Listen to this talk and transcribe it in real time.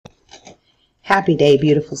Happy day,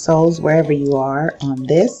 beautiful souls, wherever you are on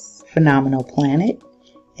this phenomenal planet.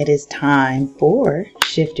 It is time for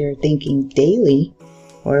Shift Your Thinking Daily,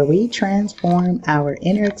 where we transform our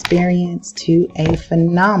inner experience to a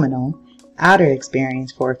phenomenal outer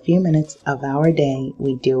experience for a few minutes of our day.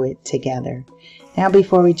 We do it together. Now,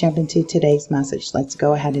 before we jump into today's message, let's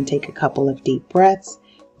go ahead and take a couple of deep breaths,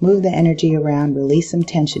 move the energy around, release some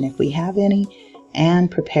tension if we have any, and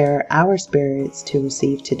prepare our spirits to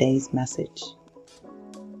receive today's message.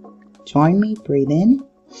 Join me. Breathe in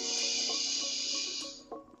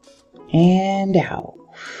and out.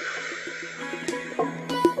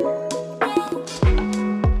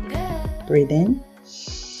 Breathe in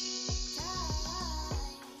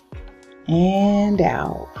and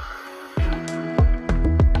out.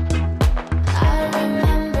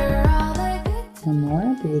 One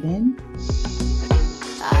more. Breathe in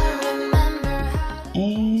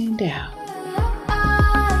and out.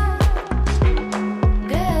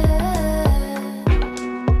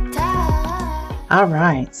 All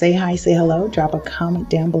right. Say hi, say hello, drop a comment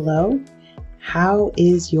down below. How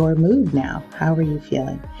is your mood now? How are you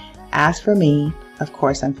feeling? As for me, of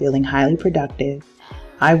course, I'm feeling highly productive.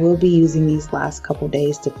 I will be using these last couple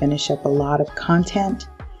days to finish up a lot of content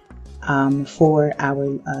for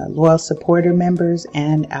our loyal supporter members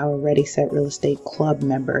and our Ready Set Real Estate Club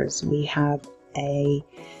members. We have a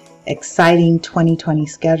exciting 2020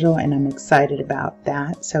 schedule, and I'm excited about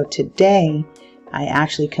that. So today I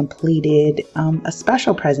actually completed a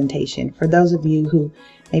special presentation for those of you who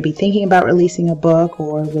may be thinking about releasing a book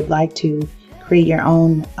or would like to create your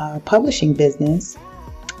own publishing business.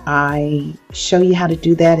 I show you how to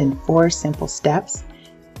do that in 4 simple steps.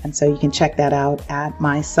 And so you can check that out at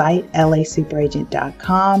my site,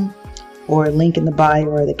 LASuperagent.com, or link in the bio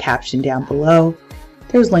or the caption down below.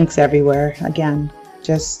 There's links everywhere. Again,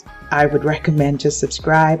 I would recommend just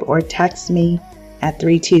subscribe or text me at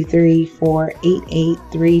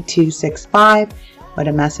 323-488-3265 with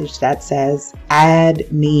a message that says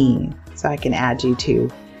add me, so I can add you to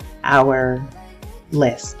our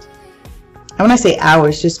list. And when I say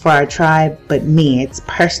ours, just for our tribe, but me, it's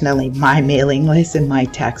personally my mailing list and my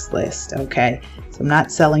text list, okay? So I'm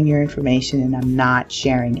not selling your information and I'm not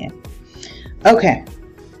sharing it. Okay,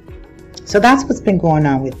 so that's what's been going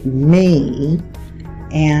on with me.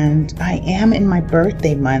 And I am in my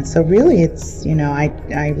birthday month, so really it's,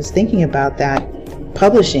 I was thinking about that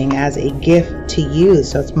publishing as a gift to you.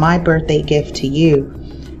 So it's my birthday gift to you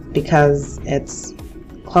because it's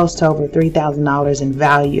close to over $3,000 in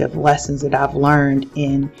value of lessons that I've learned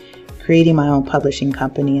in creating my own publishing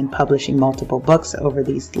company and publishing multiple books over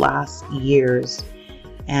these last years.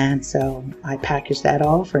 And so I packaged that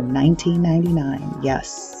all for $19.99.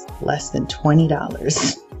 Yes, less than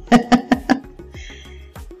 $20.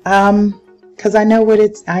 Because I know what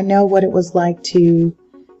it was like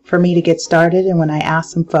for me to get started. And when I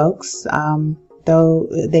asked some folks, though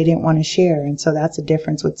they didn't want to share. And so that's a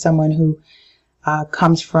difference with someone who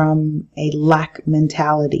comes from a lack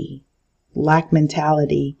mentality.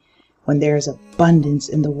 When there's abundance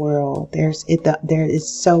in the world, there is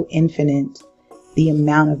so infinite. The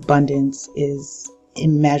amount of abundance is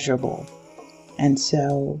immeasurable. And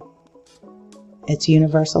so it's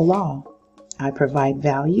universal law. I provide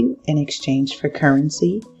value in exchange for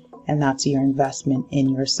currency, and that's your investment in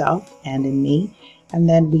yourself and in me. And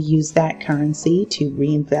then we use that currency to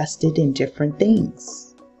reinvest it in different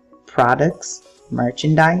things: products,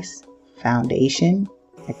 merchandise, foundation,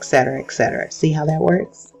 etc., etc. See how that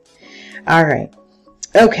works? All right.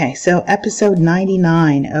 Okay, so episode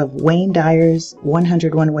 99 of Wayne Dyer's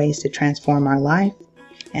 101 Ways to Transform Our Life.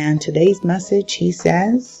 And today's message, he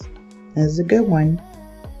says, this is a good one.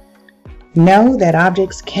 Know that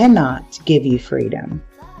objects cannot give you freedom.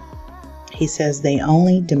 He says they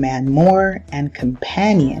only demand more and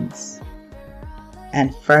companions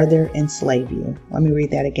and further enslave you. Let me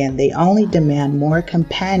read that again. They only demand more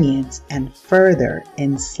companions and further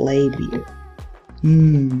enslave you.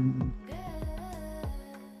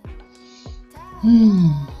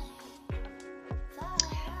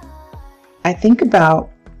 I think about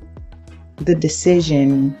the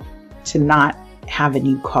decision to not have a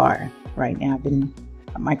new car. Right now,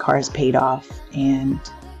 my car is paid off, and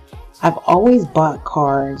I've always bought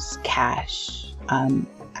cars cash.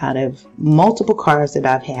 Out of multiple cars that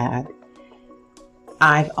I've had,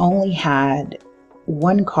 I've only had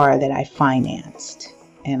one car that I financed,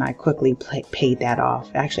 and I quickly paid that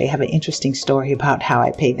off. Actually, I have an interesting story about how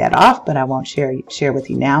I paid that off, but I won't share with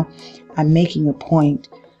you now. I'm making a point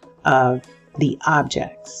of the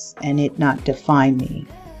objects and it not define me.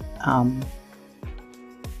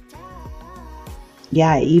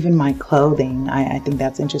 yeah, even my clothing, I think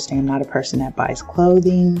that's interesting. I'm not a person that buys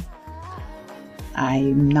clothing.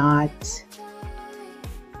 I'm not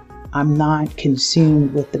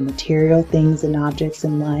consumed with the material things and objects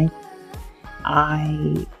in life.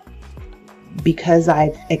 Because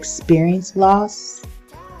I've experienced loss,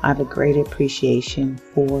 I have a great appreciation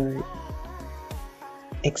for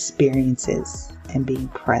experiences and being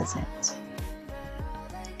present.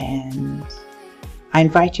 And I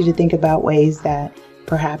invite you to think about ways that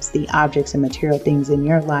perhaps the objects and material things in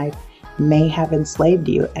your life may have enslaved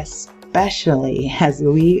you, especially as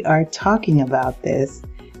we are talking about this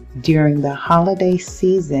during the holiday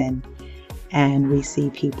season. And we see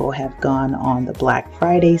people have gone on the Black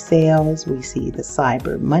Friday sales. We see the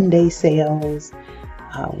Cyber Monday sales.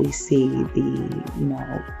 We see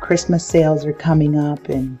the, Christmas sales are coming up,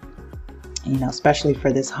 and, especially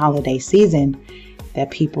for this holiday season,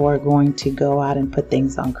 that people are going to go out and put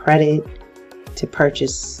things on credit to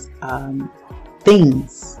purchase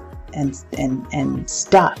things and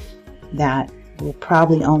stuff that will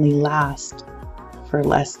probably only last for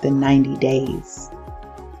less than 90 days.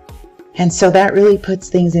 And so that really puts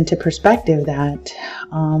things into perspective that,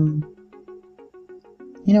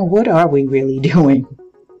 what are we really doing?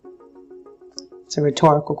 It's a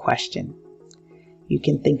rhetorical question. You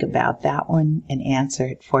can think about that one and answer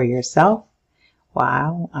it for yourself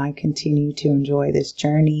while I continue to enjoy this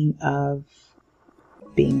journey of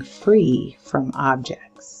being free from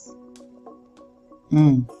objects.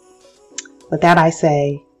 With that, I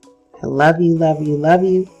say, I love you, love you, love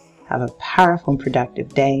you. Have a powerful and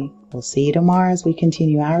productive day. We'll see you tomorrow as we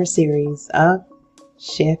continue our series of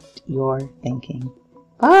Shift Your Thinking.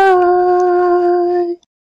 Bye.